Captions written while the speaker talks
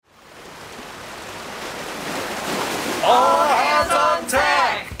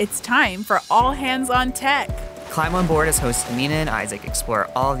It's time for All Hands on Tech. Climb on board as hosts Jena and Isaac explore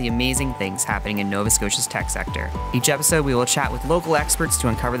all of the amazing things happening in Nova Scotia's tech sector. Each episode, we will chat with local experts to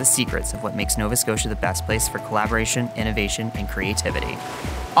uncover the secrets of what makes Nova Scotia the best place for collaboration, innovation, and creativity.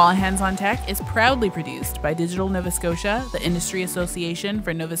 All Hands on Tech is proudly produced by Digital Nova Scotia, the industry association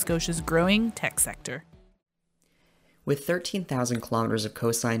for Nova Scotia's growing tech sector. With 13,000 kilometers of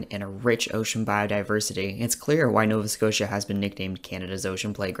coastline and a rich ocean biodiversity, it's clear why Nova Scotia has been nicknamed Canada's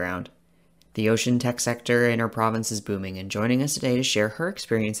ocean playground. The ocean tech sector in our province is booming, and joining us today to share her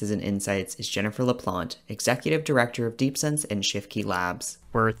experiences and insights is Jennifer LaPlante, Executive Director of DeepSense and ShiftKey Labs.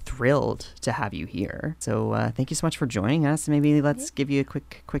 We're thrilled to have you here. So thank you so much for joining us. Maybe let's give you a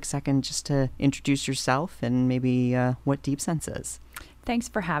quick second just to introduce yourself and maybe what DeepSense is. Thanks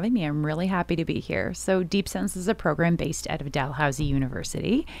for having me. I'm really happy to be here. So DeepSense is a program based out of Dalhousie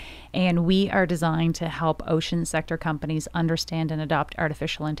University, and we are designed to help ocean sector companies understand and adopt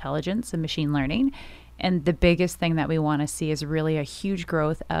artificial intelligence and machine learning. And the biggest thing that we want to see is really a huge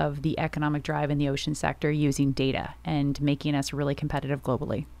growth of the economic drive in the ocean sector using data and making us really competitive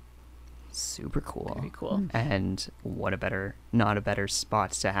globally. Super cool. Very cool. And not a better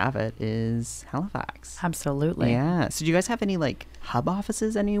spot to have it is Halifax. Absolutely. Yeah. So do you guys have any hub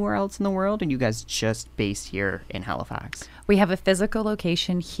offices anywhere else in the world? Or are you guys just based here in Halifax? We have a physical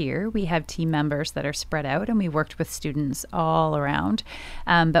location here. We have team members that are spread out, and we worked with students all around.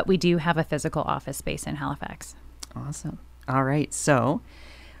 But we do have a physical office space in Halifax. Awesome. All right. So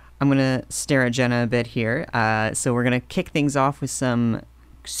I'm going to stare at Jenna a bit here. So we're going to kick things off with some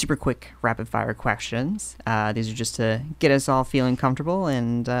super quick rapid fire questions. These are just to get us all feeling comfortable.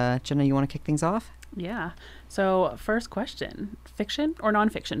 And Jenna, you want to kick things off? Yeah. So first question, fiction or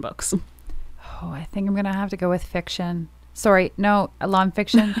nonfiction books? Oh, I think I'm going to have to go with fiction. Sorry, no,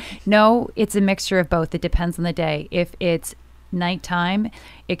 nonfiction. No, it's a mixture of both. It depends on the day. If it's nighttime,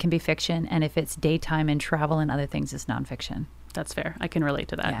 it can be fiction. And if it's daytime and travel and other things, it's nonfiction. That's fair. I can relate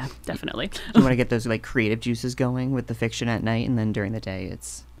to that. Yeah. Definitely. You want to get those creative juices going with the fiction at night, and then during the day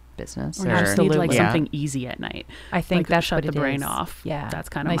it's business. Or absolutely, something easy at night. I think that's shut what the brain is. off. Yeah, that's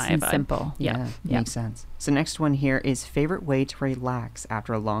kind of nice my and vibe. Simple. Yeah, makes sense. So next one here is favorite way to relax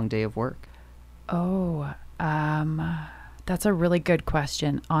after a long day of work. Oh, that's a really good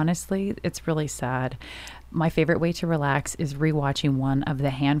question. Honestly, it's really sad. My favorite way to relax is rewatching one of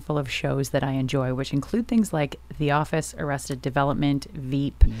the handful of shows that I enjoy, which include things like The Office, Arrested Development,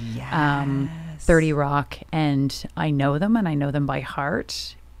 Veep, 30 Rock, and I know them by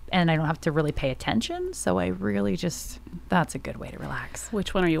heart, and I don't have to really pay attention. So I really that's a good way to relax.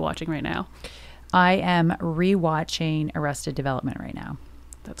 Which one are you watching right now? I am rewatching Arrested Development right now.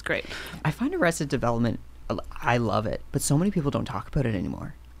 That's great. I find Arrested Development, I love it, but so many people don't talk about it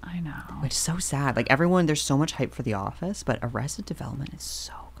anymore. I know. Which is so sad. There's so much hype for The Office, but Arrested Development is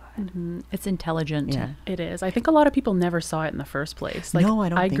so good. Mm-hmm. It's intelligent. Yeah. It is. I think a lot of people never saw it in the first place. No, I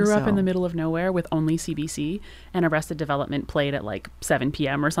don't think so. I grew up in the middle of nowhere with only CBC, and Arrested Development played at 7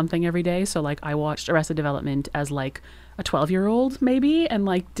 p.m. or something every day. So I watched Arrested Development as a 12-year-old maybe,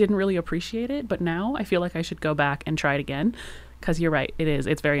 and didn't really appreciate it. But now I feel like I should go back and try it again. Because you're right, it is.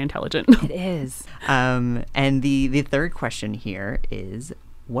 It's very intelligent. It is. And the third question here is,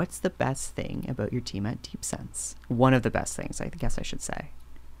 what's the best thing about your team at DeepSense? One of the best things, I guess I should say.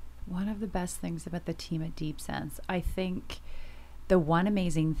 One of the best things about the team at DeepSense, I think the one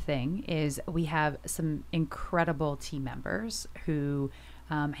amazing thing is we have some incredible team members who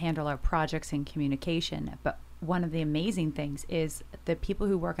handle our projects and communication. But one of the amazing things is the people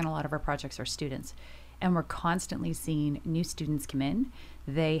who work on a lot of our projects are students. And we're constantly seeing new students come in.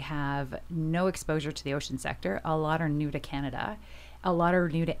 They have no exposure to the ocean sector. A lot are new to Canada. A lot are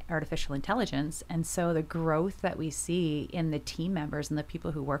new to artificial intelligence. And so the growth that we see in the team members and the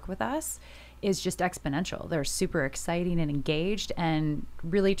people who work with us is just exponential. They're super exciting and engaged, and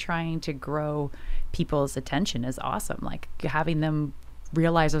really trying to grow people's attention is awesome. Having them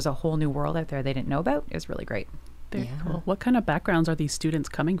realize there's a whole new world out there they didn't know about is really great. Very cool. What kind of backgrounds are these students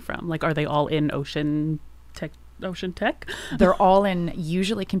coming from? Are they all in ocean tech? They're all in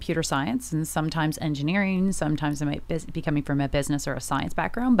usually computer science and sometimes engineering. Sometimes they might be coming from a business or a science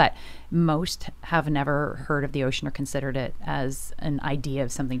background, but most have never heard of the ocean or considered it as an idea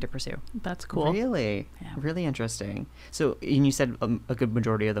of something to pursue. That's cool. Really? Yeah. Really interesting. So, and you said a good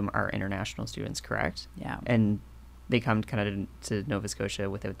majority of them are international students, correct? Yeah. And they come kind of to Nova Scotia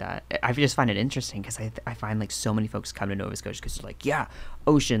without that. I just find it interesting because I find so many folks come to Nova Scotia because they're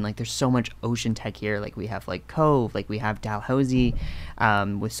ocean, there's so much ocean tech here. We have Cove, we have Dalhousie,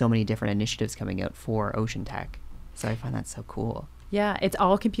 with so many different initiatives coming out for ocean tech. So I find that so cool. Yeah, it's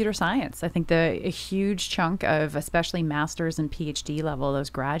all computer science. I think a huge chunk of especially master's and PhD level, those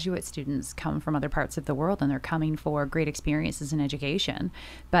graduate students come from other parts of the world and they're coming for great experiences in education.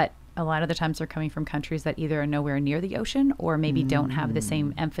 But a lot of the times they're coming from countries that either are nowhere near the ocean or maybe don't have the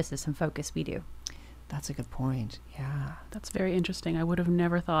same emphasis and focus we do. That's a good point. Yeah. That's very interesting. I would have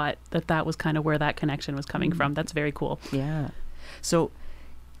never thought that that was kind of where that connection was coming from. That's very cool. Yeah. So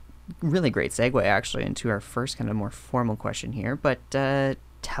really great segue actually into our first kind of more formal question here, but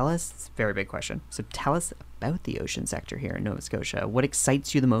tell us, it's a very big question. So tell us about the ocean sector here in Nova Scotia. What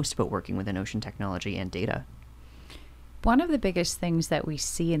excites you the most about working within ocean technology and data? One of the biggest things that we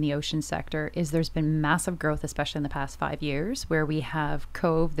see in the ocean sector is there's been massive growth, especially in the past 5 years, where we have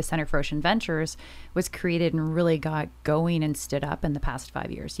COVE, the Center for Ocean Ventures, was created and really got going and stood up in the past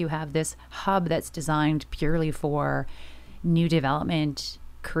 5 years. You have this hub that's designed purely for new development,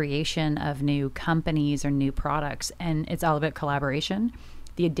 creation of new companies or new products, and it's all about collaboration.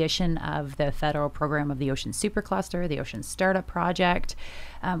 The addition of the federal program of the Ocean Supercluster, the Ocean Startup Project.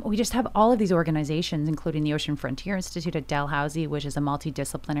 We just have all of these organizations, including the Ocean Frontier Institute at Dalhousie, which is a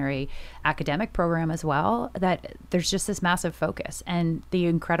multidisciplinary academic program as well, that there's just this massive focus. And the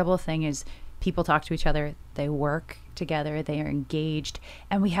incredible thing is people talk to each other, they work together, they are engaged,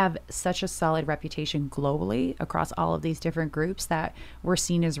 and we have such a solid reputation globally across all of these different groups that we're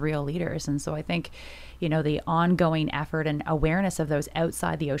seen as real leaders. And so I think, the ongoing effort and awareness of those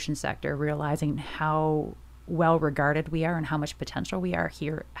outside the ocean sector, realizing how well regarded we are and how much potential we are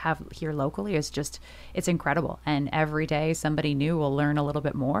here locally is just, it's incredible. And every day somebody new will learn a little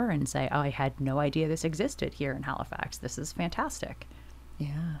bit more and say, oh, I had no idea this existed here in Halifax. This is fantastic.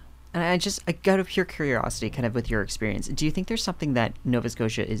 Yeah. And I got a pure curiosity, kind of with your experience, do you think there's something that Nova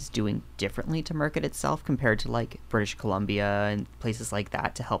Scotia is doing differently to market itself compared to like British Columbia and places like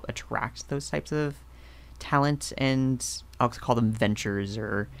that to help attract those types of talent and I'll call them ventures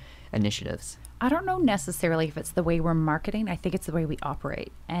or initiatives? I don't know necessarily if it's the way we're marketing. I think it's the way we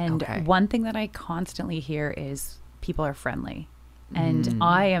operate. And one thing that I constantly hear is people are friendly. And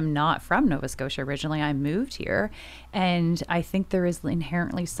I am not from Nova Scotia originally. I moved here. And I think there is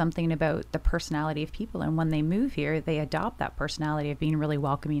inherently something about the personality of people. And when they move here, they adopt that personality of being really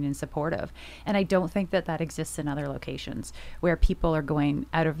welcoming and supportive. And I don't think that exists in other locations where people are going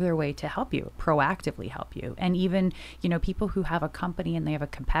out of their way to help you, proactively help you. And even, people who have a company and they have a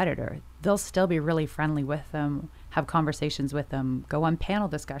competitor, they'll still be really friendly with them, have conversations with them, go on panel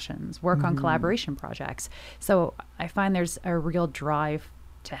discussions, work on collaboration projects. So I find there's a real drive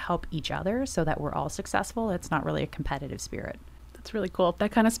to help each other so that we're all successful. It's not really a competitive spirit. That's really cool.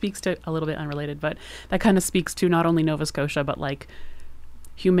 That kind of speaks to, a little bit unrelated, but that kind of speaks to not only Nova Scotia, but like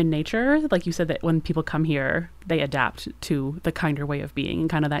human nature. Like you said, that when people come here, they adapt to the kinder way of being and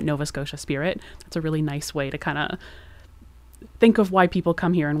kind of that Nova Scotia spirit. That's a really nice way to kind of think of why people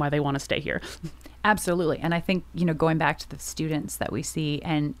come here and why they want to stay here. Absolutely. And I think, going back to the students that we see,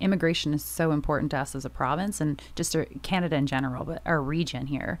 and immigration is so important to us as a province and just Canada in general, but our region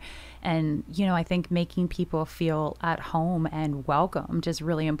here. And, I think making people feel at home and welcomed is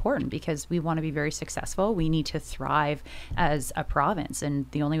really important because we want to be very successful. We need to thrive as a province. And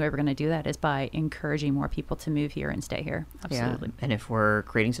the only way we're going to do that is by encouraging more people to move here and stay here. Absolutely. Yeah. And if we're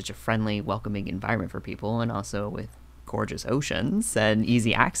creating such a friendly, welcoming environment for people and also with gorgeous oceans and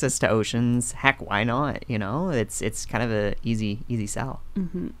easy access to oceans, heck, why not? It's kind of a easy sell.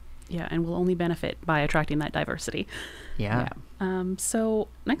 Yeah, and we'll only benefit by attracting that diversity. Yeah. So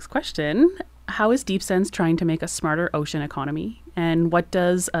next question, how is DeepSense trying to make a smarter ocean economy, and what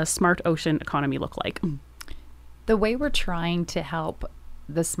does a smart ocean economy look like? The way we're trying to help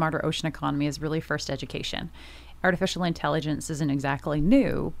the smarter ocean economy is really first education. Artificial intelligence isn't exactly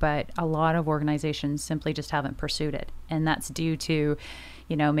new, but a lot of organizations simply just haven't pursued it. And that's due to,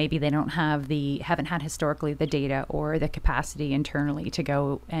 maybe they haven't had historically the data or the capacity internally to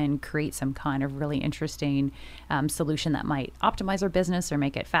go and create some kind of really interesting solution that might optimize their business or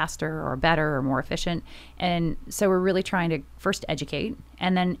make it faster or better or more efficient. And so we're really trying to first educate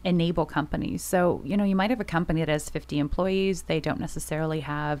and then enable companies. So, you might have a company that has 50 employees. They don't necessarily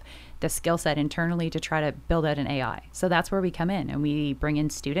have the skill set internally to try to build out an AI. So that's where we come in and we bring in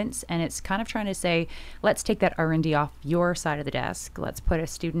students, and it's kind of trying to say, let's take that R&D off your side of the desk. Let's put a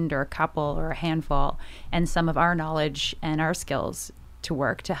student or a couple or a handful and some of our knowledge and our skills to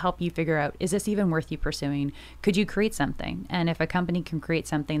work to help you figure out, is this even worth you pursuing? Could you create something? And if a company can create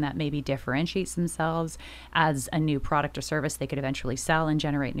something that maybe differentiates themselves as a new product or service they could eventually sell and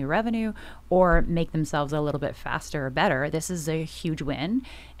generate new revenue, or make themselves a little bit faster or better, this is a huge win.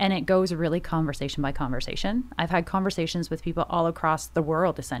 And it goes really conversation by conversation. I've had conversations with people all across the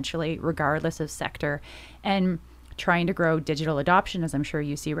world, essentially, regardless of sector, and trying to grow digital adoption, as I'm sure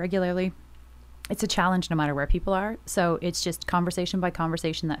you see regularly. It's a challenge no matter where people are. So it's just conversation by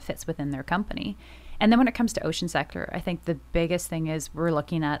conversation that fits within their company. And then when it comes to ocean sector, I think the biggest thing is we're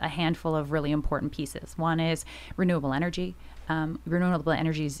looking at a handful of really important pieces. One is renewable energy. Renewable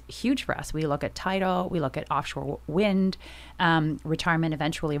energy is huge for us. We look at tidal, we look at offshore wind, retirement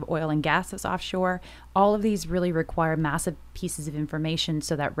eventually of oil and gas that's offshore. All of these really require massive pieces of information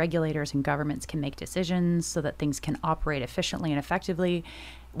so that regulators and governments can make decisions, so that things can operate efficiently and effectively.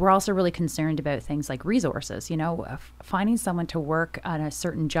 We're also really concerned about things like resources. Finding someone to work on a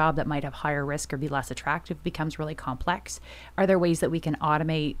certain job that might have higher risk or be less attractive becomes really complex. Are there ways that we can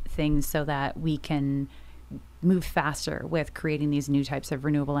automate things so that we can move faster with creating these new types of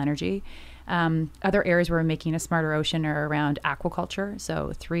renewable energy? Other areas where we're making a smarter ocean are around aquaculture.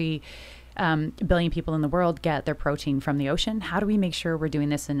 So 3 billion people in the world get their protein from the ocean. How do we make sure we're doing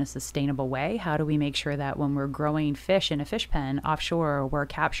this in a sustainable way? How do we make sure that when we're growing fish in a fish pen offshore, we're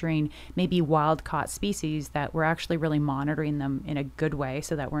capturing maybe wild caught species, that we're actually really monitoring them in a good way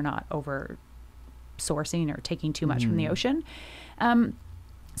so that we're not over sourcing or taking too much from the ocean?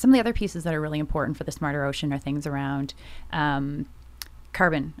 Some of the other pieces that are really important for the smarter ocean are things around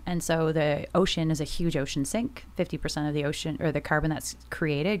carbon. And so the ocean is a huge ocean sink. 50% of the ocean, or the carbon that's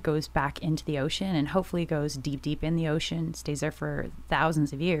created, goes back into the ocean and hopefully goes deep, deep in the ocean, stays there for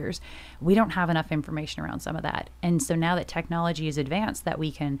thousands of years. We don't have enough information around some of that. And so now that technology is advanced, that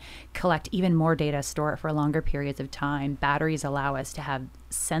we can collect even more data, store it for longer periods of time, batteries allow us to have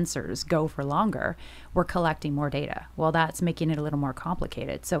sensors go for longer, we're collecting more data. Well, that's making it a little more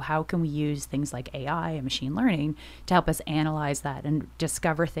complicated. So how can we use things like AI and machine learning to help us analyze that and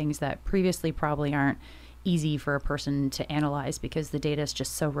discover things that previously probably aren't easy for a person to analyze because the data is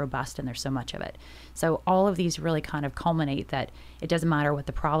just so robust and there's so much of it. So all of these really kind of culminate that it doesn't matter what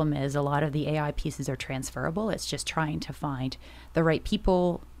the problem is. A lot of the AI pieces are transferable. It's just trying to find the right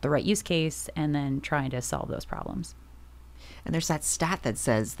people, the right use case, and then trying to solve those problems. And there's that stat that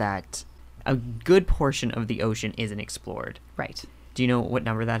says that a good portion of the ocean isn't explored. Right. Do you know what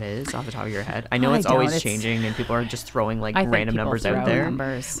number that is off the top of your head? I know it's always changing and people are just throwing like random numbers out there.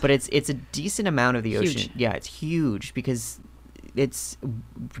 But it's a decent amount of the ocean. Yeah, it's huge because it's,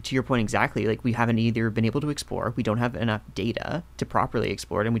 to your point exactly, like we haven't either been able to explore, we don't have enough data to properly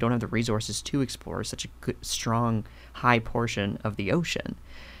explore it, and we don't have the resources to explore such a good, strong, high portion of the ocean.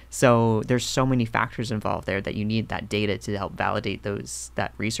 So there's so many factors involved there that you need that data to help validate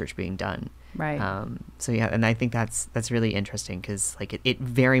that research being done. Right. So yeah, and I think that's really interesting because like it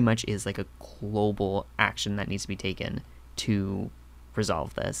very much is like a global action that needs to be taken to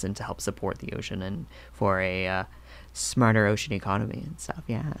resolve this and to help support the ocean and for a smarter ocean economy and stuff.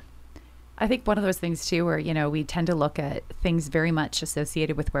 Yeah. I think one of those things too, where, we tend to look at things very much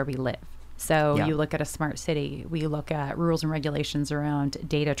associated with where we live. So you look at a smart city, we look at rules and regulations around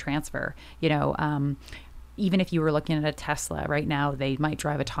data transfer. Even if you were looking at a Tesla right now, they might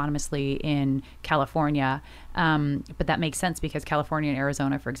drive autonomously in California. But that makes sense because California and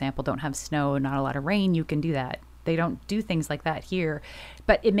Arizona, for example, don't have snow, not a lot of rain. You can do that. They don't do things like that here.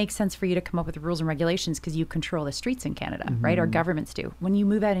 But it makes sense for you to come up with rules and regulations because you control the streets in Canada, right? Our governments do. When you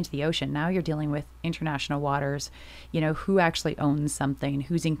move out into the ocean, now you're dealing with international waters, who actually owns something,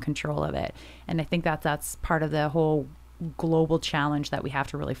 who's in control of it. And I think that's part of the whole global challenge that we have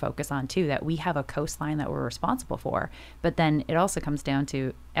to really focus on too, that we have a coastline that we're responsible for, but then it also comes down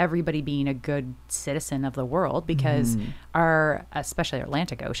to everybody being a good citizen of the world because our, especially our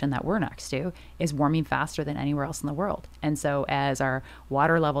Atlantic Ocean that we're next to, is warming faster than anywhere else in the world. And so as our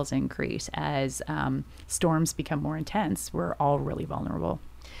water levels increase, as storms become more intense, we're all really vulnerable.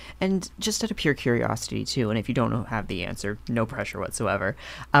 And just out of pure curiosity too, and if you don't have the answer, no pressure whatsoever,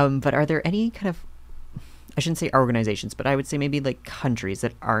 but are there any kind of, I shouldn't say organizations, but I would say maybe like countries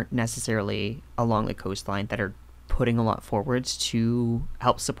that aren't necessarily along the coastline that are putting a lot forwards to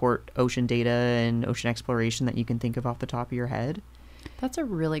help support ocean data and ocean exploration that you can think of off the top of your head? That's a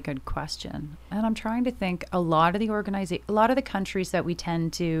really good question. And I'm trying to think, a lot of the countries that we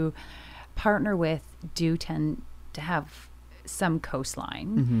tend to partner with do tend to have some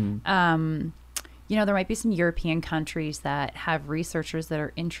coastline. There might be some European countries that have researchers that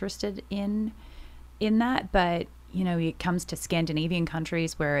are interested in that, but it comes to Scandinavian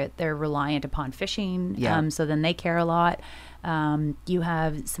countries where they're reliant upon fishing, so then they care a lot. You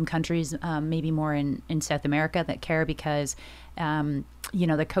have some countries maybe more in South America that care because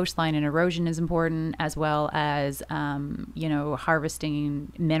the coastline and erosion is important, as well as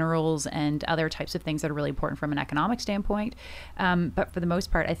harvesting minerals and other types of things that are really important from an economic standpoint. But for the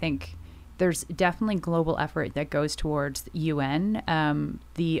most part, I think there's definitely global effort that goes towards UN.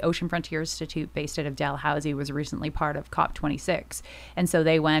 The Ocean Frontier Institute, based out of Dalhousie, was recently part of COP26. And so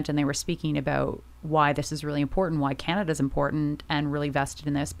they went and they were speaking about why this is really important, why Canada's important and really vested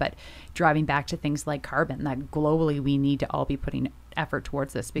in this, but driving back to things like carbon, that globally we need to all be putting effort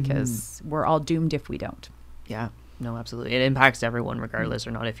towards this because we're all doomed if we don't. Yeah, no, absolutely. It impacts everyone regardless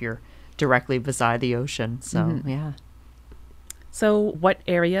or not if you're directly beside the ocean. So, yeah. So what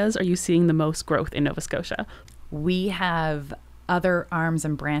areas are you seeing the most growth in Nova Scotia? We have other arms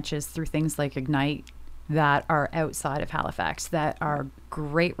and branches through things like Ignite that are outside of Halifax that are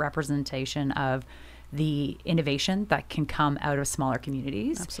great representation of the innovation that can come out of smaller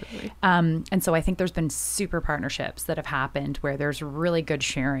communities. Absolutely. And so I think there's been super partnerships that have happened where there's really good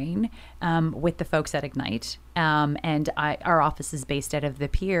sharing with the folks at Ignite. And our office is based out of the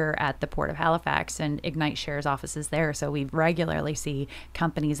pier at the Port of Halifax, and Ignite shares offices there. So we regularly see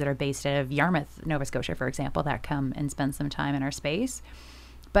companies that are based out of Yarmouth, Nova Scotia, for example, that come and spend some time in our space.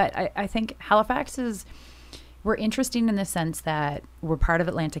 But I think Halifax we're interesting in the sense that we're part of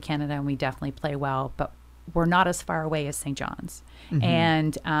Atlantic Canada and we definitely play well, but we're not as far away as St. John's.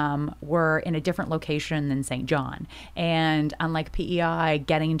 And we're in a different location than St. John. And unlike PEI,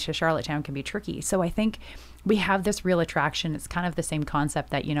 getting to Charlottetown can be tricky. So I think we have this real attraction. It's kind of the same concept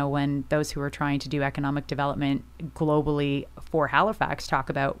that, when those who are trying to do economic development globally for Halifax talk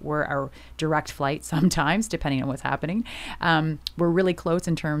about we're a direct flight sometimes, depending on what's happening. We're really close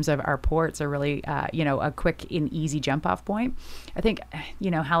in terms of our ports are really, a quick and easy jump off point. I think,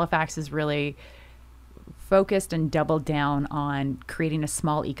 Halifax is really focused and doubled down on creating a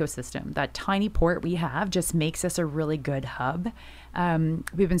small ecosystem. That tiny port we have just makes us a really good hub.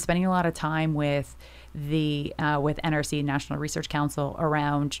 We've been spending a lot of time with with NRC, National Research Council,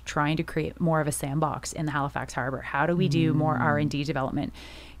 around trying to create more of a sandbox in the Halifax Harbor. How do we do more R&D development?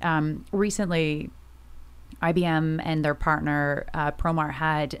 Recently, IBM and their partner Promar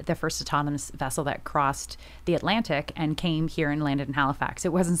had the first autonomous vessel that crossed the Atlantic and came here and landed in Halifax.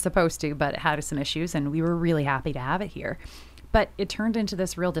 It wasn't supposed to, but it had some issues, and we were really happy to have it here. But it turned into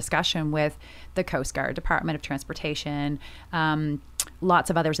this real discussion with the Coast Guard, Department of Transportation, lots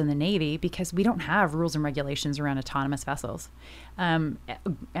of others in the Navy, because we don't have rules and regulations around autonomous vessels. And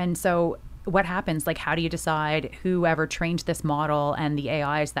so what happens? Like, how do you decide whoever trained this model and the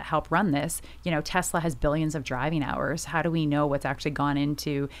AIs that help run this? Tesla has billions of driving hours. How do we know what's actually gone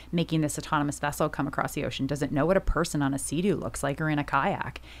into making this autonomous vessel come across the ocean? Does it know what a person on a Sea-Doo looks like or in a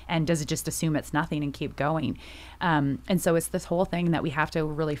kayak? And does it just assume it's nothing and keep going? And so it's this whole thing that we have to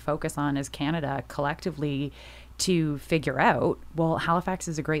really focus on as Canada collectively to figure out, well, Halifax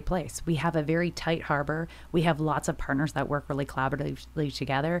is a great place. We have a very tight harbor. We have lots of partners that work really collaboratively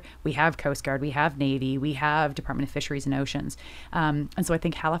together. We have Coast Guard, we have Navy, we have Department of Fisheries and Oceans. And so I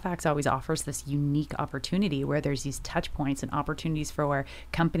think Halifax always offers this unique opportunity where there's these touch points and opportunities for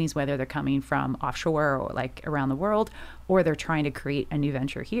companies, whether they're coming from offshore or like around the world, or they're trying to create a new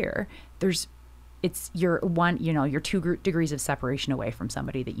venture here. You're 2 degrees of separation away from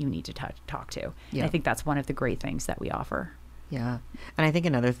somebody that you need to talk to. Yeah. And I think that's one of the great things that we offer. Yeah. And I think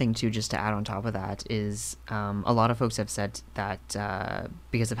another thing too, just to add on top of that, is a lot of folks have said that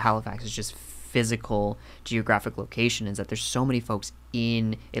because of Halifax's just physical geographic location, is that there's so many folks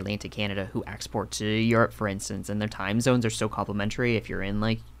in Atlantic Canada who export to Europe, for instance, and their time zones are so complementary. If you're in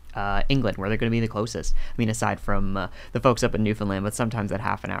England, where they're going to be the closest. I mean, aside from the folks up in Newfoundland, but sometimes that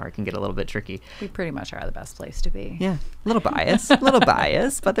half an hour can get a little bit tricky. We pretty much are the best place to be. Yeah, a little biased,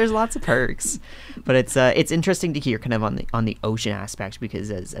 but there's lots of perks. But it's interesting to hear kind of on the ocean aspect, because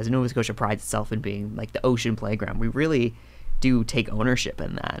as Nova Scotia prides itself in being like the ocean playground, we really do take ownership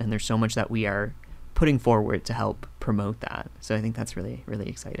in that, and there's so much that we are putting forward to help promote that. So I think that's really, really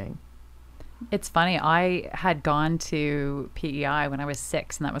exciting. It's funny. I had gone to PEI when I was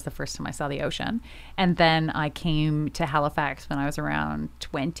 6, and that was the first time I saw the ocean. And then I came to Halifax when I was around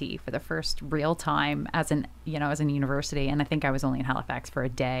 20 for the first real time as an university. And I think I was only in Halifax for a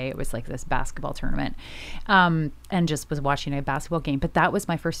day. It was like this basketball tournament, and just was watching a basketball game. But that was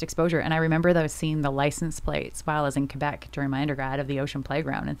my first exposure. And I remember that I was seeing the license plates while I was in Quebec during my undergrad of the ocean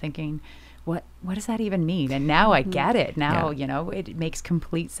playground and thinking, what does that even mean? And now I get it. Now, it makes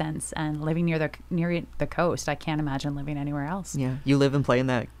complete sense. And living near the coast, I can't imagine living anywhere else. Yeah. You live and play in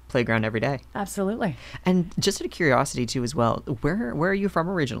that playground every day. Absolutely. And just out of curiosity too as well, where are you from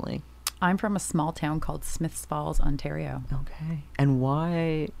originally? I'm from a small town called Smiths Falls, Ontario. Okay. And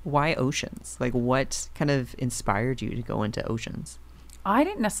why oceans? Like, what kind of inspired you to go into oceans? I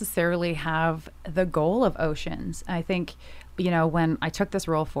didn't necessarily have the goal of oceans. I think, when I took this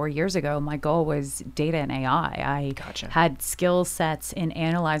role 4 years ago, my goal was data and AI. I Gotcha. had skill sets in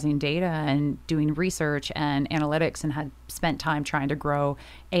analyzing data and doing research and analytics, and had spent time trying to grow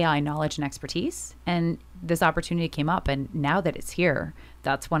AI knowledge and expertise. And this opportunity came up, and now that it's here,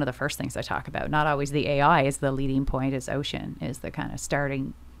 that's one of the first things I talk about. Not always the AI is the leading point, is ocean is the kind of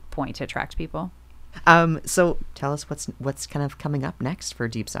starting point to attract people. So tell us what's kind of coming up next for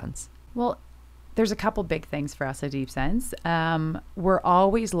DeepSense. Well, there's a couple big things for us at DeepSense. We're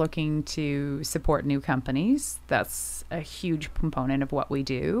always looking to support new companies. That's a huge component of what we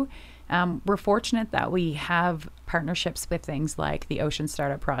do. We're fortunate that we have partnerships with things like the Ocean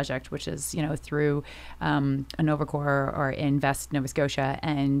Startup Project, which is, through Novacor or Invest Nova Scotia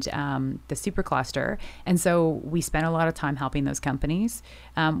and the Supercluster. And so we spend a lot of time helping those companies.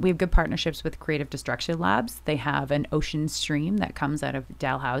 We have good partnerships with Creative Destruction Labs. They have an ocean stream that comes out of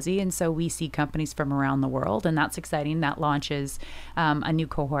Dalhousie. And so we see companies from around the world, and that's exciting. That launches, a new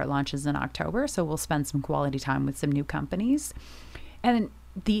cohort launches in October. So we'll spend some quality time with some new companies. And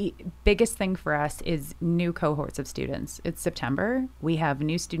the biggest thing for us is new cohorts of students. It's September. We have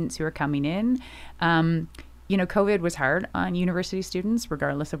new students who are coming in. COVID was hard on university students,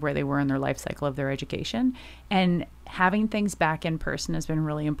 regardless of where they were in their life cycle of their education. And having things back in person has been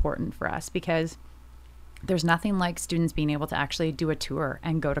really important for us, because there's nothing like students being able to actually do a tour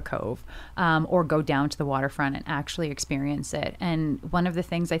and go to Cove, or go down to the waterfront and actually experience it. And one of the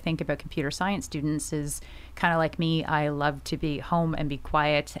things I think about computer science students is kind of like me. I love to be home and be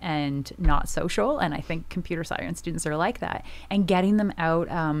quiet and not social. And I think computer science students are like that. And getting them out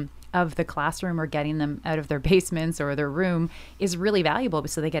of the classroom, or getting them out of their basements or their room, is really valuable,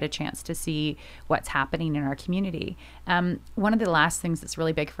 so they get a chance to see what's happening in our community. One of the last things that's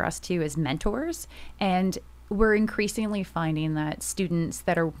really big for us too is mentors. And we're increasingly finding that students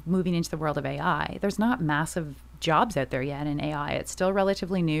that are moving into the world of AI, there's not massive jobs out there yet in AI. It's still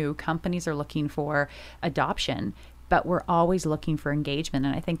relatively new. Companies are looking for adoption, but we're always looking for engagement.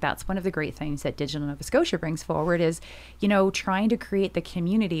 And I think that's one of the great things that Digital Nova Scotia brings forward is, trying to create the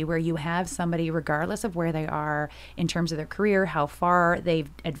community where you have somebody, regardless of where they are in terms of their career, how far they've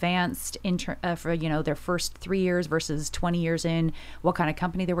advanced for, their first 3 years versus 20 years in, what kind of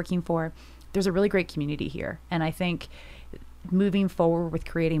company they're working for. There's a really great community here. And I think moving forward with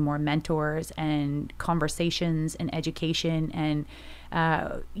creating more mentors and conversations and education, and,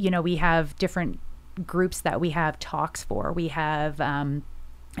 we have different groups that we have talks for. We have a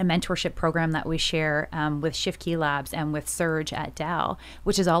mentorship program that we share with Shift Key Labs and with Surge at Dow,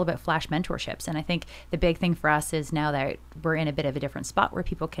 which is all about flash mentorships. And I think the big thing for us is, now that we're in a bit of a different spot where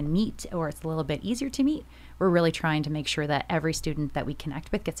people can meet, or it's a little bit easier to meet, we're really trying to make sure that every student that we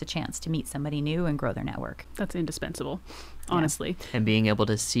connect with gets a chance to meet somebody new and grow their network. That's indispensable, honestly. Yeah. And being able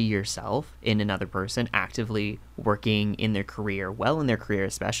to see yourself in another person actively working in their career, well in their career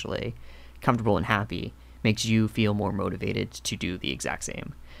especially, comfortable and happy, makes you feel more motivated to do the exact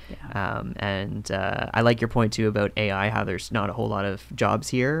same. Yeah. I like your point too about AI, how there's not a whole lot of jobs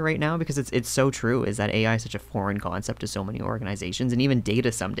here right now, because it's so true, is that AI is such a foreign concept to so many organizations, and even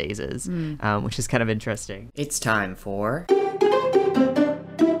data some days is, which is kind of interesting. It's time for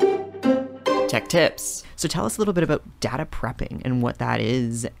Tech Tips. So tell us a little bit about data prepping and what that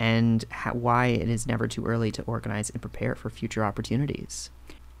is, and why it is never too early to organize and prepare for future opportunities.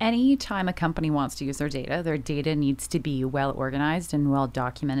 Anytime a company wants to use their data needs to be well organized and well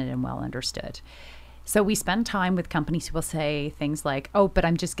documented and well understood. So we spend time with companies who will say things like, oh, but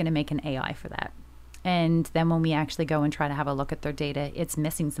I'm just going to make an AI for that. And then when we actually go and try to have a look at their data, it's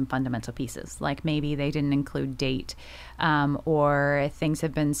missing some fundamental pieces. Like maybe they didn't include date, or things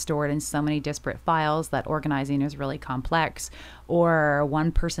have been stored in so many disparate files that organizing is really complex, or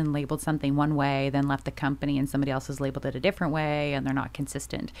one person labeled something one way, then left the company and somebody else has labeled it a different way, and they're not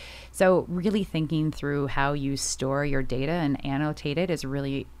consistent. So really thinking through how you store your data and annotate it is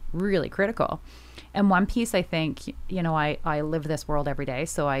really, really critical. And one piece, I think, I live this world every day,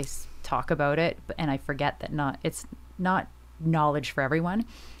 so I talk about it, and I forget that it's not knowledge for everyone,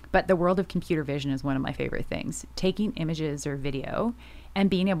 but the world of computer vision is one of my favorite things. Taking images or video and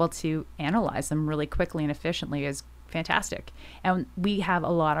being able to analyze them really quickly and efficiently is fantastic. And we have a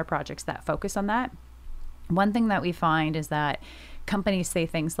lot of projects that focus on that. One thing that we find is that companies say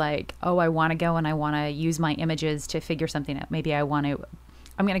things like, oh, I want to go and I want to use my images to figure something out. Maybe I'm going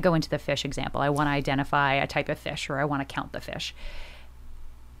to go into the fish example. I want to identify a type of fish, or I want to count the fish.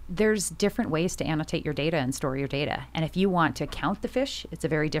 there's different ways to annotate your data and store your data. And if you want to count the fish, it's a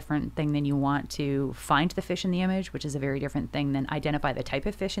very different thing than you want to find the fish in the image, which is a very different thing than identify the type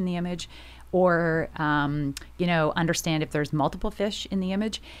of fish in the image, or, understand if there's multiple fish in the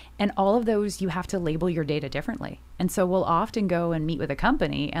image. And all of those, you have to label your data differently. And so we'll often go and meet with a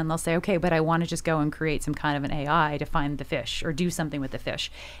company and they'll say, okay, but I want to just go and create some kind of an AI to find the fish or do something with the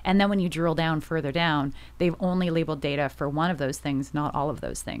fish. And then when you drill down further down, they've only labeled data for one of those things, not all of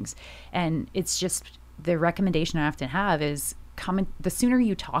those things. And it's just the recommendation I often have is the sooner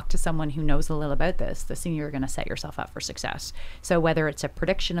you talk to someone who knows a little about this, the sooner you're going to set yourself up for success. So whether it's a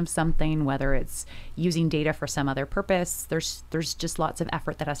prediction of something, whether it's using data for some other purpose, there's just lots of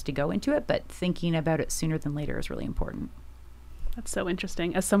effort that has to go into it, but thinking about it sooner than later is really important. That's so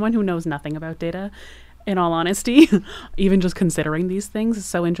interesting. As someone who knows nothing about data, in all honesty, even just considering these things is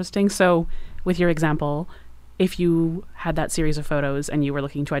so interesting. So with your example, if you had that series of photos and you were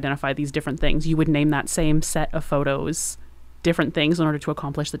looking to identify these different things, you would name that same set of photos different things in order to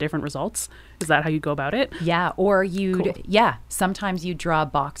accomplish the different results? Is that how you go about it? Yeah, or sometimes you'd draw a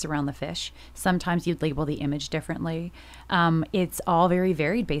box around the fish. Sometimes you'd label the image differently. It's all very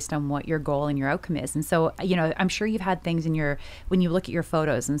varied based on what your goal and your outcome is. And so, I'm sure you've had things when you look at your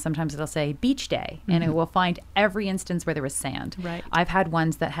photos, and sometimes it'll say beach day, and it will find every instance where there was sand. Right. I've had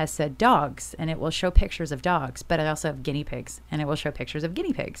ones that has said dogs, and it will show pictures of dogs, but I also have guinea pigs, and it will show pictures of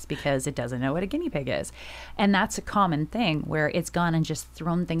guinea pigs because it doesn't know what a guinea pig is. And that's a common thing where it's gone and just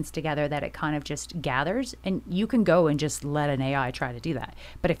thrown things together that it kind of just gathers, and you can go and just let an AI try to do that.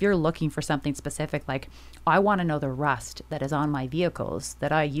 But if you're looking for something specific, like I want to know the rust that is on my vehicles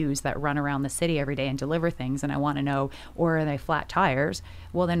that I use that run around the city every day and deliver things, and I want to know, or are they flat tires?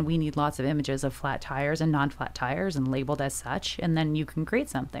 Well, then we need lots of images of flat tires and non-flat tires and labeled as such, and then you can create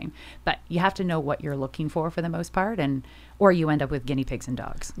something. But you have to know what you're looking for the most part, or you end up with guinea pigs and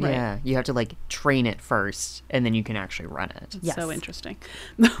dogs. Right? Yeah, you have to train it first, and then you can actually run it. Yes. So interesting.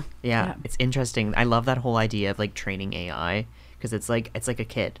 Yeah, it's interesting. I love that whole idea of training AI, because it's like a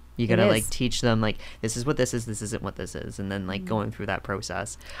kid. You gotta teach them this is what this is, this isn't what this is, and then going through that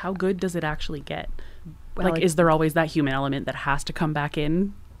process. How good does it actually get? Well, is there always that human element that has to come back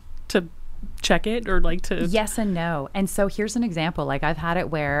in to check it, or to... Yes and no. And so here's an example. I've had it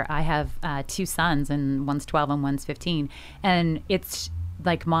where I have 2 sons, and one's 12 and one's 15, and it's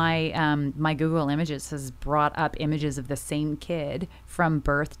my Google Images has brought up images of the same kid from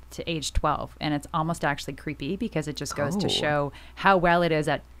birth to age 12. And it's almost actually creepy, because it just goes to show how well it is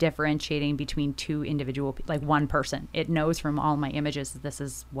at differentiating between two individual, one person. It knows from all my images that this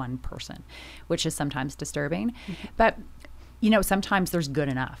is one person, which is sometimes disturbing. Mm-hmm. But sometimes there's good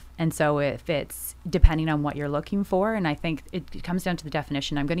enough. And so if it's depending on what you're looking for, and I think it comes down to the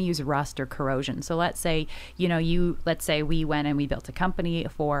definition, I'm going to use rust or corrosion. So let's say, let's say we went and we built a company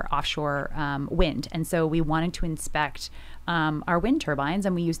for offshore wind. And so we wanted to inspect our wind turbines,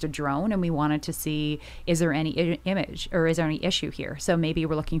 and we used a drone, and we wanted to see, is there any image or is there any issue here? So maybe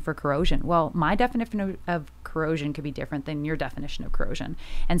we're looking for corrosion. Well, my definition of corrosion could be different than your definition of corrosion.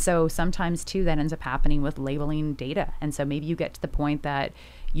 And so sometimes too, that ends up happening with labeling data. And so maybe you get to the point that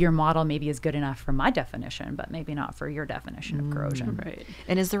your model maybe is good enough for my definition, but maybe not for your definition of corrosion. Right.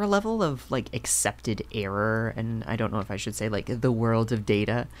 And is there a level of accepted error? And I don't know if I should say the world of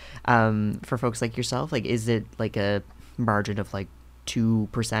data for folks like yourself. Is it a margin of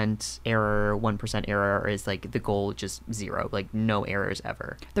 2% error, 1% error, or is the goal just 0, no errors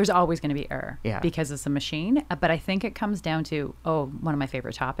ever? There's always going to be error, yeah, because it's a machine. But I think it comes down to one of my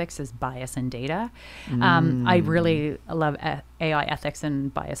favorite topics is bias in data. I really love AI ethics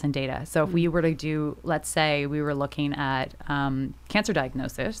and bias in data. So if we were to do, let's say we were looking at cancer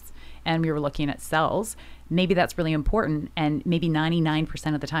diagnosis, and we were looking at cells, maybe that's really important, and maybe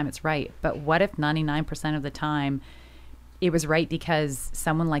 99% of the time it's right. But what if 99% of the time it was right because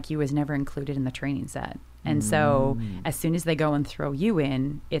someone like you was never included in the training set? And so as soon as they go and throw you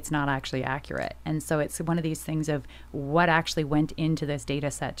in, it's not actually accurate. And so it's one of these things of what actually went into this data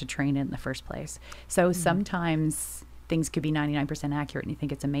set to train it in the first place. So sometimes things could be 99% accurate and you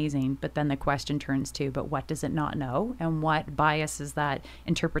think it's amazing, but then the question turns to, but what does it not know? And what bias is that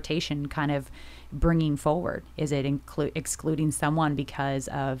interpretation kind of bringing forward? Is it excluding someone because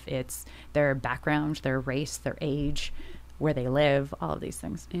of their background, their race, their age, where they live, all of these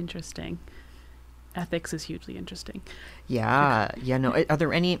things? Interesting. Ethics is hugely interesting. Yeah. No, are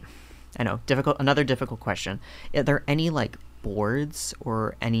there any, another difficult question. Are there any boards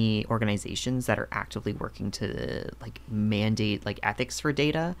or any organizations that are actively working to mandate ethics for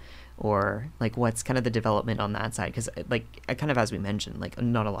data? or like what's kind of the development on that side? Because like kind of as we mentioned, like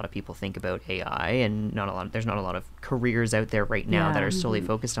not a lot of people think about AI, and there's not a lot of careers out there right now that are solely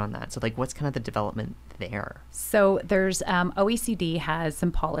focused on that. So like what's kind of the development there? So there's OECD has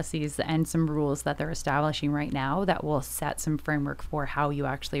some policies and some rules that they're establishing right now that will set some framework for how you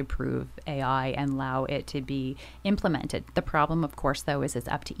actually approve AI and allow it to be implemented. The problem, of course, though, is it's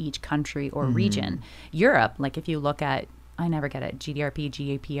up to each country or region. Europe, like if you look at, I never get it, GDRP,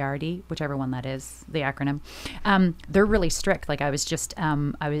 GAPRD, whichever one that is, the acronym. They're really strict. Like I was just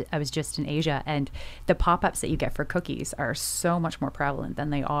in Asia, and the pop-ups that you get for cookies are so much more prevalent than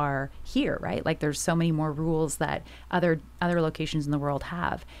they are here, right? Like there's so many more rules that other locations in the world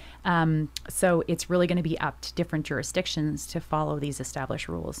have. So it's really going to be up to different jurisdictions to follow these established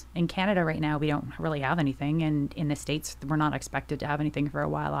rules. In Canada right now, we don't really have anything, and in the States, we're not expected to have anything for a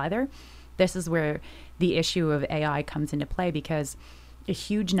while either. This is where the issue of AI comes into play, because a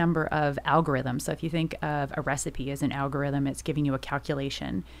huge number of algorithms. So if you think of a recipe as an algorithm, it's giving you a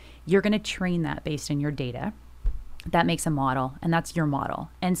calculation. You're going to train that based on your data. That makes a model, and that's your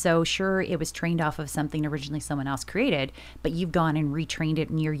model. And so sure, it was trained off of something originally someone else created, but you've gone and retrained it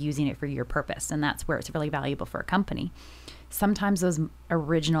and you're using it for your purpose. And that's where it's really valuable for a company. Sometimes those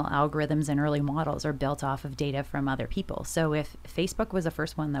original algorithms and early models are built off of data from other people. So if Facebook was the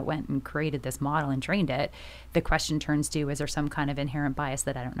first one that went and created this model and trained it, the question turns to, is there some kind of inherent bias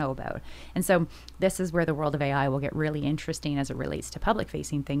that I don't know about? And so this is where the world of AI will get really interesting as it relates to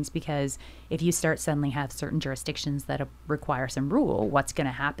public-facing things, because if you start suddenly have certain jurisdictions that require some rule, what's going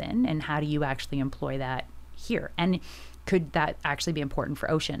to happen, and how do you actually employ that here? And could that actually be important for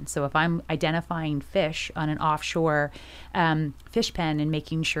ocean? So if I'm identifying fish on an offshore fish pen and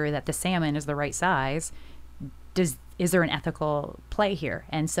making sure that the salmon is the right size, is there an ethical play here?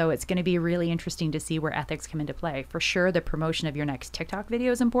 And so it's going to be really interesting to see where ethics come into play. For sure, the promotion of your next TikTok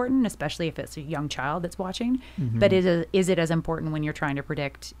video is important, especially if it's a young child that's watching. But is it as important when you're trying to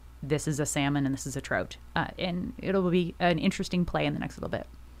predict this is a salmon and this is a trout? And it'll be an interesting play in the next little bit.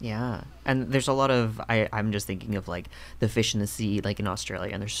 Yeah. And there's a lot of, I'm just thinking of like the fish in the sea, like in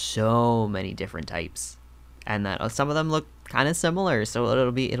Australia, and there's so many different types, and that some of them look kind of similar. So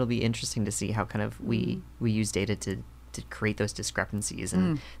it'll be interesting to see how kind of we use data to create those discrepancies,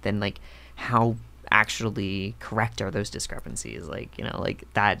 and then like how actually correct are those discrepancies. Like, you know,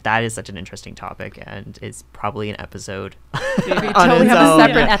 like that is such an interesting topic, and it's probably an episode. Maybe totally have a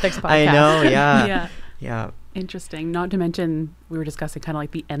separate ethics podcast. I know. Yeah. Yeah. Interesting. Not to mention, we were discussing kind of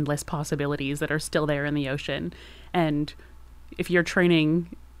like the endless possibilities that are still there in the ocean. And if you're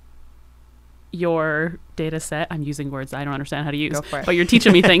training your data set, I'm using words I don't understand how to use, but you're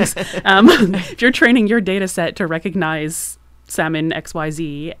teaching me things. If you're training your data set to recognize salmon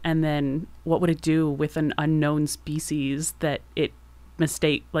XYZ, and then what would it do with an unknown species that it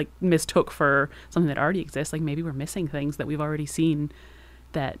mistook for something that already exists? Like maybe we're missing things that we've already seen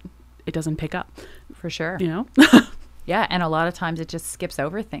that it doesn't pick up. For sure. You know? Yeah, and a lot of times it just skips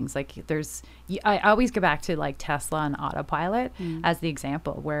over things. Like I always go back to like Tesla and autopilot as the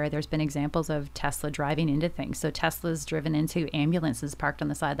example, where there's been examples of Tesla driving into things. So Tesla's driven into ambulances parked on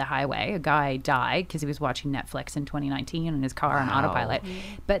the side of the highway. A guy died because he was watching Netflix in 2019 in his car on autopilot.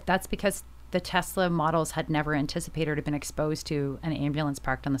 But that's because the Tesla models had never anticipated or been exposed to an ambulance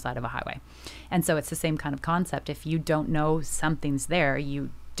parked on the side of a highway. And so it's the same kind of concept. If you don't know something's there, you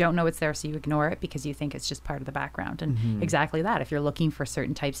don't know it's there, so you ignore it because you think it's just part of the background. And exactly that. If you're looking for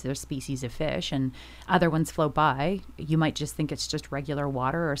certain types of species of fish and other ones float by, you might just think it's just regular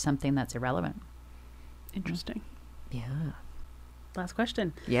water or something that's irrelevant. Interesting. Yeah. Last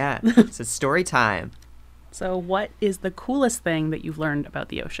question. Yeah. So story time. So what is the coolest thing that you've learned about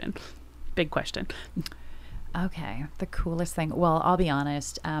the ocean? Big question. Okay. The coolest thing. Well, I'll be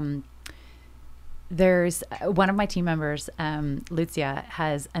honest. There's one of my team members, Lucia,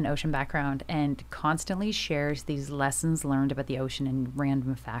 has an ocean background and constantly shares these lessons learned about the ocean and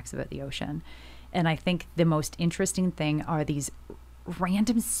random facts about the ocean. And I think the most interesting thing are these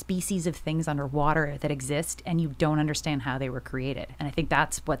random species of things underwater that exist and you don't understand how they were created. And I think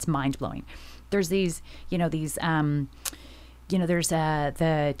that's what's mind-blowing. There's these, there's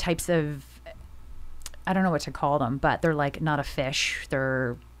the types of, I don't know what to call them, but they're like not a fish,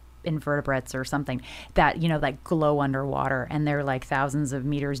 they're invertebrates or something that like glow underwater, and they're like thousands of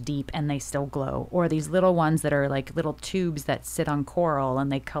meters deep and they still glow. Or these little ones that are like little tubes that sit on coral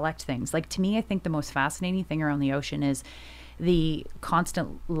and they collect things. Like, to me, I think the most fascinating thing around the ocean is the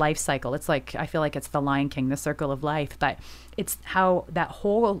constant life cycle. It's like, I feel like it's the Lion King, the circle of life, but it's how that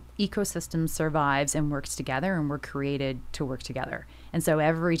whole ecosystem survives and works together, and we're created to work together. And so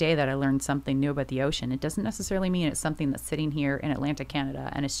every day that I learn something new about the ocean, it doesn't necessarily mean it's something that's sitting here in Atlantic Canada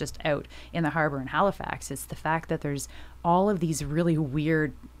and it's just out in the harbor in Halifax. It's the fact that there's all of these really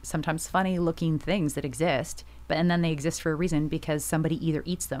weird, sometimes funny looking things that exist, and then they exist for a reason, because somebody either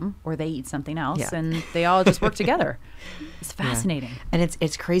eats them or they eat something else, and they all just work together. It's fascinating. And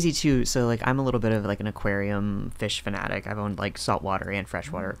it's crazy too. So like, I'm a little bit of like an aquarium fish fanatic. I've owned like saltwater and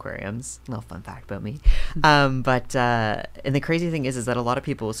freshwater aquariums. A little fun fact about me. And the crazy thing is that a lot of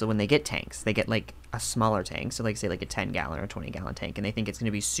people, so when they get tanks, they get like a smaller tank. So like, say like a 10-gallon or 20-gallon tank, and they think it's going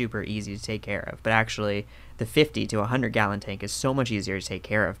to be super easy to take care of. But actually the 50 to 100-gallon tank is so much easier to take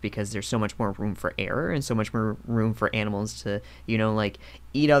care of, because there's so much more room for error and so much more room for animals to, like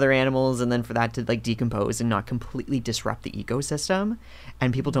eat other animals, and then for that to like decompose and not completely disrupt the ecosystem.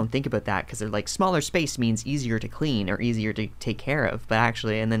 And people don't think about that, because they're like, smaller space means easier to clean or easier to take care of. But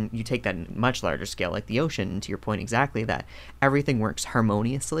actually, and then you take that in much larger scale, like the ocean, to your point exactly, that everything works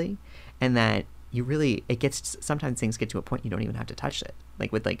harmoniously, and that sometimes things get to a point you don't even have to touch it.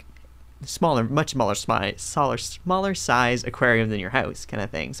 Like with like much smaller size aquarium than your house kind of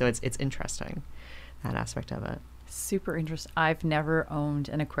thing. So it's interesting, that aspect of it. Super interesting. I've never owned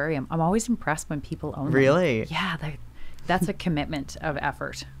an aquarium. I'm always impressed when people own them. Really? Yeah, that's a commitment of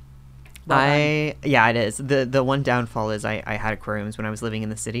effort. Yeah, it is. The one downfall is I had aquariums when I was living in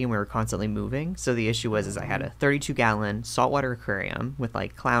the city, and we were constantly moving. So the issue was I had a 32-gallon saltwater aquarium with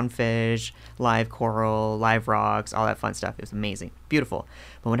like clownfish, live coral, live rocks, all that fun stuff. It was amazing, beautiful.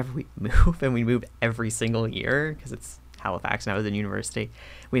 But whenever we move, and we move every single year, because it's Halifax and I was in university,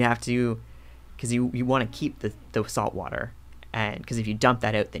 we'd have to, because you want to keep the salt water, and because if you dump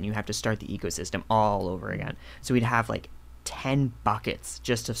that out, then you have to start the ecosystem all over again. So we'd have like 10 buckets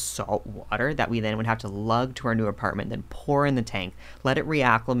just of salt water that we then would have to lug to our new apartment, then pour in the tank, let it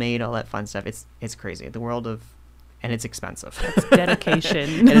reacclimate, all that fun stuff. It's crazy. The world of, and it's expensive. It's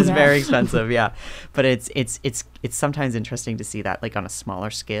dedication. It is very expensive, yeah. But it's sometimes interesting to see that like on a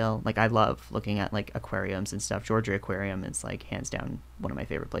smaller scale. Like I love looking at like aquariums and stuff. Georgia Aquarium is like hands down one of my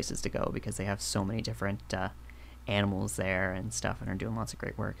favorite places to go, because they have so many different animals there and stuff, and are doing lots of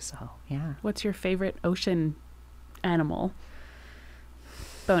great work. So yeah. What's your favorite ocean animal?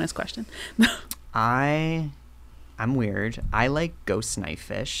 Bonus question. I'm weird. I like ghost knife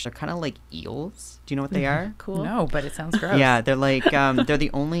fish. They're kind of like eels. Do you know what they are? Cool. No, but it sounds gross. Yeah, they're like they're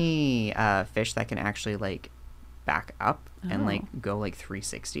the only fish that can actually like back up and like go like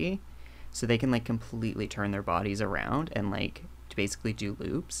 360. So they can like completely turn their bodies around and like to basically do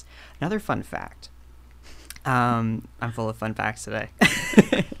loops. Another fun fact. I'm full of fun facts today.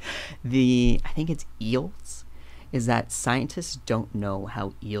 I think it's eels, is that scientists don't know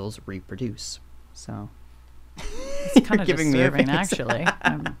how eels reproduce. So it's kind of disturbing, actually.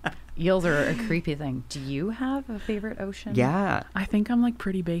 Eels are a creepy thing. Do you have a favorite ocean? Yeah. I think I'm like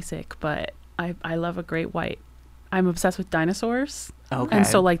pretty basic, but I love a great white. I'm obsessed with dinosaurs. Okay. And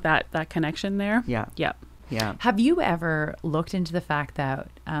so like that connection there. Yeah. Yep. Yeah. Have you ever looked into the fact that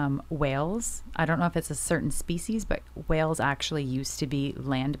whales, I don't know if it's a certain species, but whales actually used to be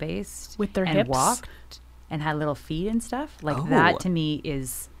land-based with their and hips, walked and had little feet and stuff? Like Oh. that to me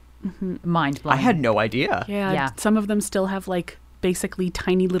is mind-blowing. I had no idea. Yeah. Some of them still have like basically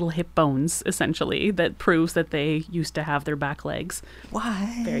tiny little hip bones, essentially, that proves that they used to have their back legs. What?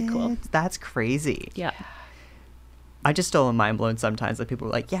 Very cool. That's crazy. Yeah. I just still am mind blown sometimes that people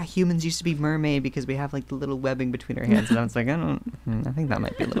are like, yeah, humans used to be mermaid because we have like the little webbing between our hands. And I was like, I think that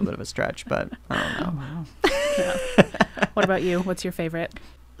might be a little bit of a stretch, but I don't know. Wow. Yeah. What about you? What's your favorite?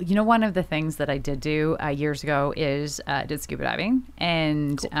 You know, one of the things that I did do years ago is did scuba diving.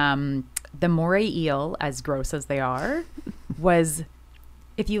 And the moray eel, as gross as they are, was...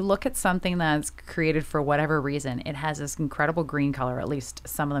 If you look at something that's created for whatever reason, it has this incredible green color, at least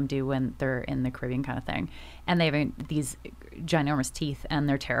some of them do when they're in the Caribbean kind of thing. And they have these ginormous teeth and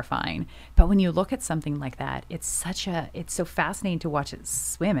they're terrifying. But when you look at something like that, it's so fascinating to watch it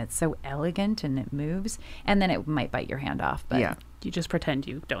swim. It's so elegant and it moves. And then it might bite your hand off. But yeah. You just pretend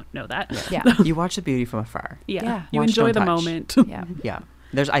you don't know that. Yeah. You watch the beauty from afar. Yeah. You Watch, enjoy don't the touch. moment. Yeah. Yeah.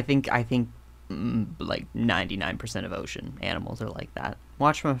 There's, I think like 99% of ocean animals are like that.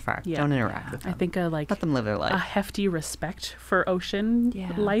 Watch from afar. Yeah. Don't interact with them. I think let them live their a life. hefty respect for ocean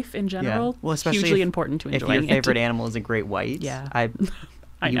life in general. Well, especially hugely important to enjoying if your favorite animal is a great white. Yeah.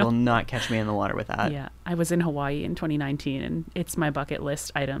 You know. will not catch me in the water with that. Yeah. I was in Hawaii in 2019 and it's my bucket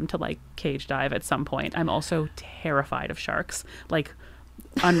list item to like cage dive at some point. I'm also terrified of sharks. Like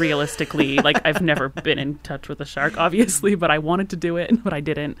unrealistically, like I've never been in touch with a shark, obviously, but I wanted to do it, but I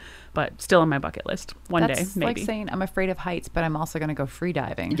didn't. But still on my bucket list. One day, That's maybe. like saying I'm afraid of heights, but I'm also going to go free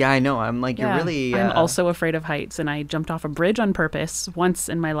diving. Yeah, I know. I'm like, Yeah. you're really. I'm also afraid of heights, and I jumped off a bridge on purpose once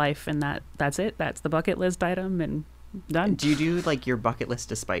in my life, and that's it. That's the bucket list item, and done. Do you do like your bucket list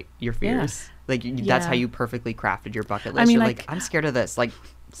despite your fears? Like that's Yeah. how you perfectly crafted your bucket list. I mean, You're like- like, I'm scared of this. Like,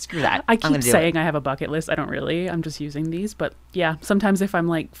 screw that. I I'm gonna keep do saying it. I have a bucket list. I don't really. I'm just using these. But yeah, sometimes if I'm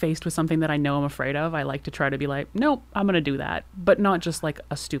like faced with something that I know I'm afraid of, I like to try to be like, nope, I'm going to do that. But not just like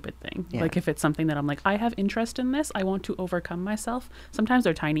a stupid thing. Yeah. Like if it's something that I'm like, I have interest in this, I want to overcome myself. Sometimes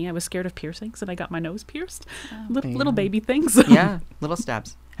they're tiny. I was scared of piercings and I got my nose pierced. Little baby things. Yeah, little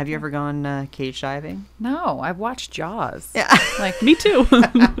steps. Have you ever gone cage diving? No, I've watched Jaws. Yeah. Like, Me too.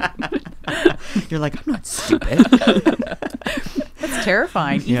 You're like, I'm not stupid. that's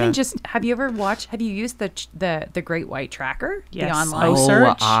terrifying. Yeah. Even just, have you used the Great White Tracker? Yes. The online Oh,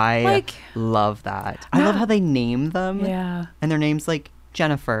 search? I Like- love that. I love how they name them. Yeah. And their name's like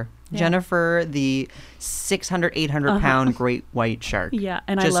Jennifer. Yeah. Jennifer, the 600, 800 pound great white shark. Yeah.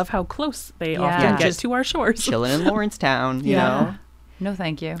 And I Just love how close they Yeah. often Yeah, get just to our shores. chilling in Lawrencetown, you Yeah. know? No,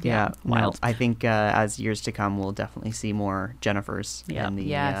 thank you. Yeah, wild. No, I think as years to come, we'll definitely see more Jennifers Yeah. in the,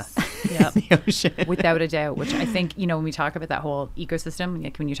 Yes. Yep. the ocean. Without a doubt, which I think, when we talk about that whole ecosystem,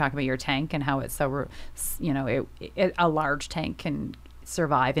 like when you talk about your tank and how it's so, a large tank can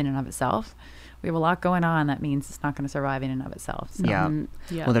survive in and of itself. We have a lot going on. That means it's not going to survive in and of itself. So. Yeah.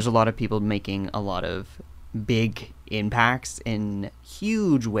 Yeah. Well, there's a lot of people making a lot of big impacts in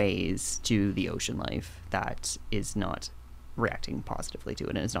huge ways to the ocean life that is not reacting positively to it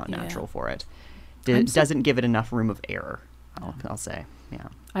and is not Yeah. natural for it. I'm Doesn't give it enough room of error, I'll say. Yeah.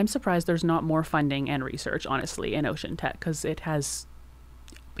 I'm surprised there's not more funding and research, honestly, in ocean tech because it has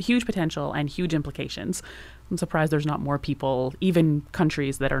huge potential and huge implications. I'm surprised there's not more people, even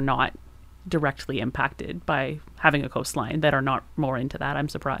countries that are not directly impacted by having a coastline, that are not more into that. I'm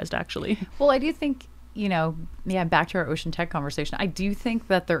surprised, actually. Well, I do think, back to our ocean tech conversation, I do think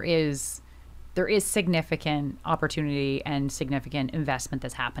that there is significant opportunity and significant investment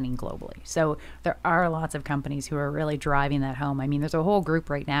that's happening globally. So there are lots of companies who are really driving that home. I mean, there's a whole group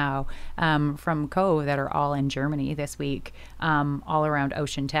right now from Cove that are all in Germany this week, all around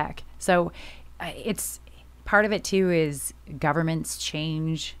ocean tech. So it's part of it too is governments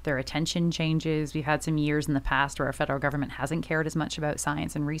change, their attention changes. We've had some years in the past where our federal government hasn't cared as much about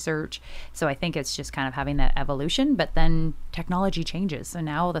science and research. So I think it's just kind of having that evolution, but then technology changes. So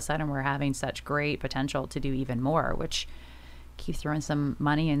now all of a sudden we're having such great potential to do even more, which keep throwing some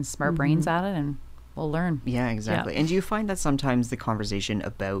money and smart brains at it and we'll learn. Yeah, exactly. Yeah. And do you find that sometimes the conversation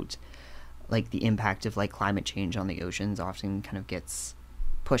about like the impact of like climate change on the oceans often kind of gets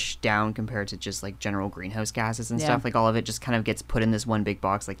pushed down compared to just like general greenhouse gases and Yeah. stuff? Like all of it just kind of gets put in this one big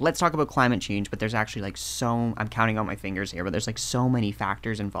box. Like, let's talk about climate change, but there's actually like I'm counting on my fingers here, but there's like so many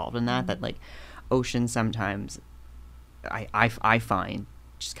factors involved in that like ocean sometimes I find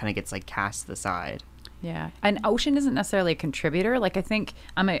just kind of gets like cast to the side. Yeah. And ocean isn't necessarily a contributor. Like I think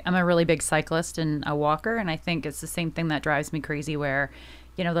I'm a really big cyclist and a walker, and I think it's the same thing that drives me crazy where,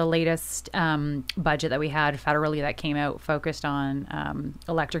 the latest budget that we had federally that came out focused on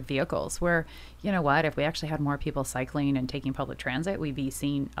electric vehicles where, if we actually had more people cycling and taking public transit, we'd be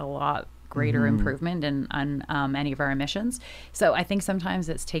seeing a lot greater improvement on any of our emissions. So I think sometimes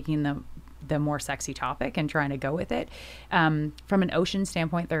it's taking the more sexy topic and trying to go with it. From an ocean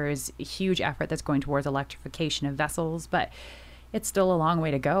standpoint, there is a huge effort that's going towards electrification of vessels, but it's still a long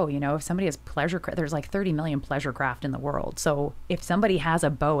way to go. If somebody has there's like 30 million pleasure craft in the world. So if somebody has a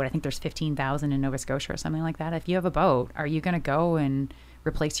boat, I think there's 15,000 in Nova Scotia or something like that. If you have a boat, are you going to go and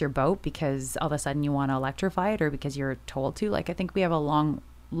replace your boat because all of a sudden you want to electrify it or because you're told to? Like, I think we have a long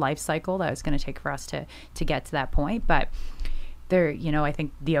life cycle that it's going to take for us to get to that point. But there, I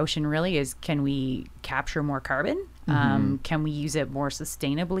think the ocean really is, can we capture more carbon? Can we use it more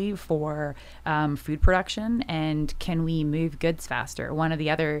sustainably for food production? And can we move goods faster? One of the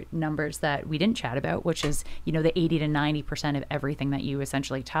other numbers that we didn't chat about, which is, the 80 to 90% of everything that you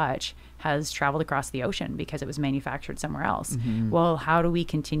essentially touch has traveled across the ocean because it was manufactured somewhere else. Well, how do we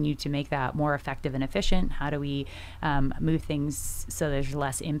continue to make that more effective and efficient? How do we move things so there's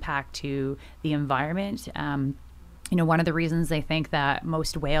less impact to the environment? One of the reasons they think that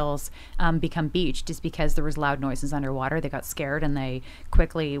most whales become beached is because there was loud noises underwater. They got scared and they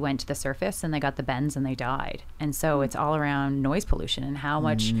quickly went to the surface and they got the bends and they died. And so it's all around noise pollution and how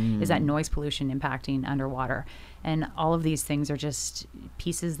much is that noise pollution impacting underwater. And all of these things are just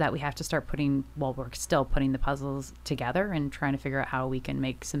pieces that we have to start we're still putting the puzzles together and trying to figure out how we can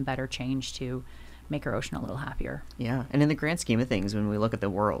make some better change to make our ocean a little happier. Yeah, and in the grand scheme of things, when we look at the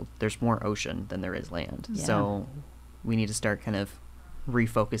world, there's more ocean than there is land. Yeah. So we need to start kind of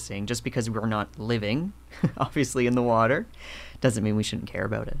refocusing. Just because we're not living, obviously, in the water, doesn't mean we shouldn't care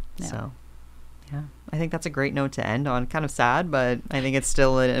about it. Yeah. So, yeah, I think that's a great note to end on. Kind of sad, but I think it's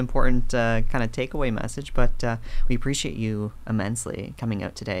still an important kind of takeaway message. But we appreciate you immensely coming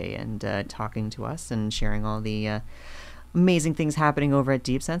out today and talking to us and sharing all the amazing things happening over at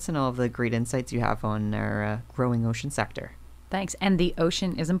DeepSense and all of the great insights you have on our growing ocean sector. Thanks. And the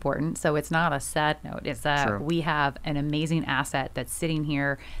ocean is important. So it's not a sad note. It's that True. we have an amazing asset that's sitting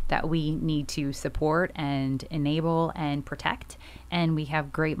here that we need to support and enable and protect. And we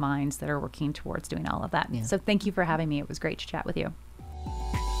have great minds that are working towards doing all of that. Yeah. So thank you for having me. It was great to chat with you.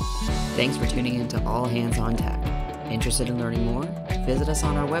 Thanks for tuning in to All Hands on Tech. Interested in learning more? Visit us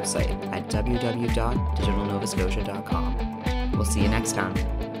on our website at www.digitalnovascotia.com. We'll see you next time.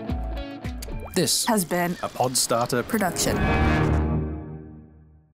 This Has been a Podstarter production.